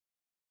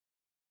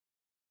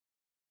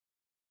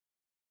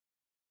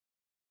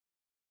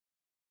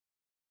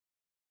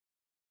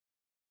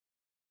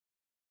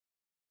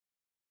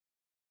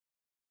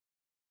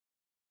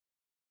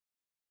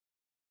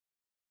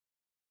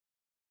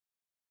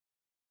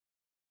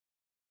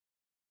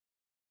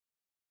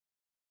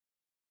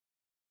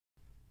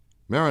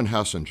Maren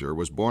Hassinger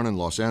was born in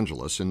Los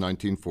Angeles in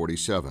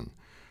 1947.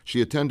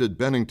 She attended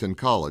Bennington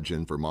College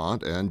in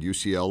Vermont and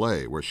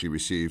UCLA, where she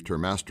received her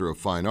Master of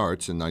Fine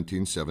Arts in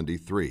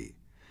 1973.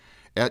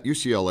 At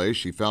UCLA,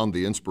 she found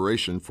the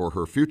inspiration for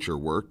her future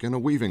work in a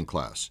weaving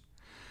class.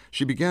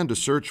 She began to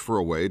search for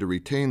a way to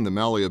retain the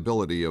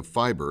malleability of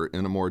fiber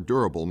in a more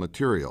durable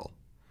material.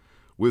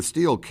 With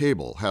steel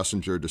cable,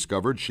 Hassinger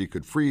discovered she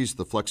could freeze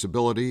the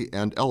flexibility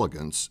and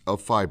elegance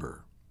of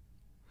fiber.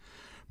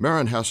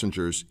 Maren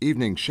Hassinger's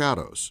Evening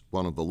Shadows,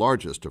 one of the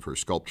largest of her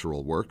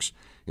sculptural works,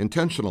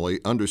 intentionally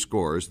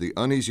underscores the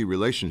uneasy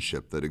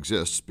relationship that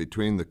exists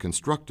between the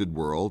constructed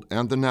world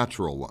and the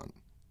natural one.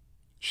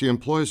 She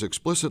employs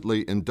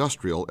explicitly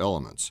industrial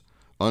elements,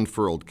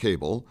 unfurled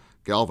cable,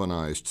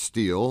 galvanized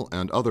steel,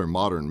 and other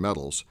modern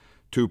metals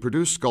to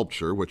produce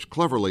sculpture which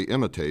cleverly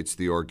imitates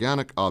the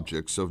organic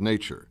objects of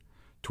nature,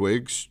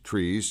 twigs,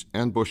 trees,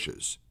 and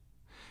bushes.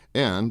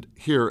 And,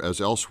 here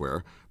as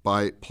elsewhere,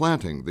 by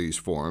planting these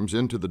forms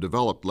into the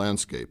developed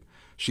landscape,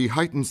 she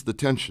heightens the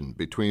tension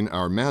between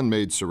our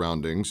man-made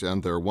surroundings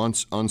and their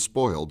once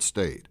unspoiled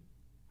state.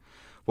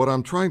 What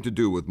I'm trying to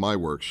do with my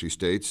work, she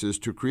states, is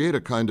to create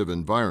a kind of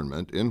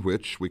environment in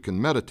which we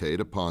can meditate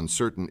upon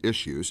certain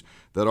issues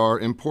that are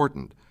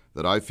important,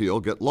 that I feel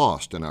get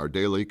lost in our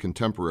daily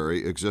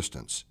contemporary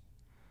existence.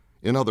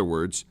 In other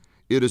words,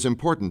 it is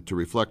important to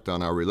reflect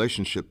on our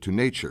relationship to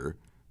nature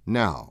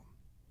now.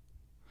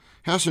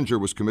 Hassinger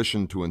was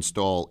commissioned to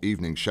install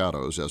Evening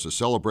Shadows as a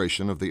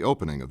celebration of the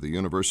opening of the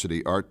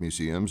University Art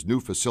Museum's new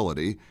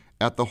facility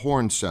at the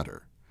Horn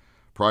Center.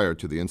 Prior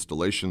to the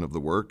installation of the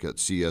work at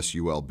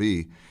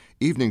CSULB,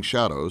 Evening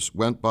Shadows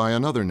went by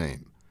another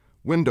name,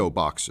 Window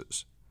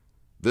Boxes.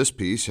 This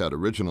piece had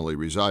originally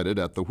resided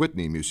at the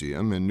Whitney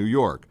Museum in New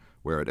York,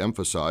 where it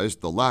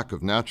emphasized the lack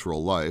of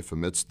natural life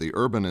amidst the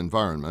urban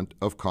environment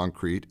of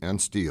concrete and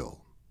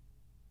steel.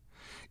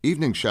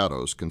 Evening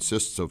Shadows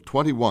consists of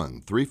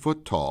 21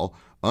 3-foot-tall,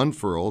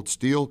 unfurled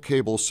steel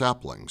cable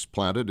saplings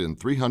planted in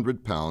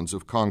 300 pounds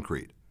of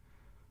concrete.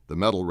 The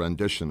metal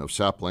rendition of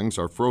saplings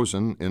are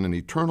frozen in an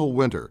eternal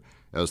winter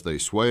as they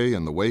sway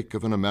in the wake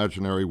of an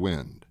imaginary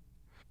wind.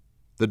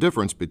 The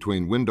difference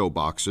between Window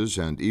Boxes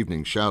and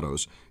Evening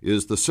Shadows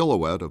is the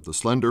silhouette of the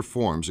slender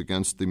forms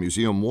against the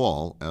museum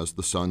wall as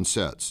the sun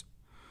sets.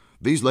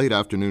 These late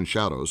afternoon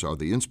shadows are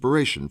the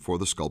inspiration for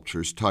the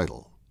sculpture's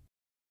title.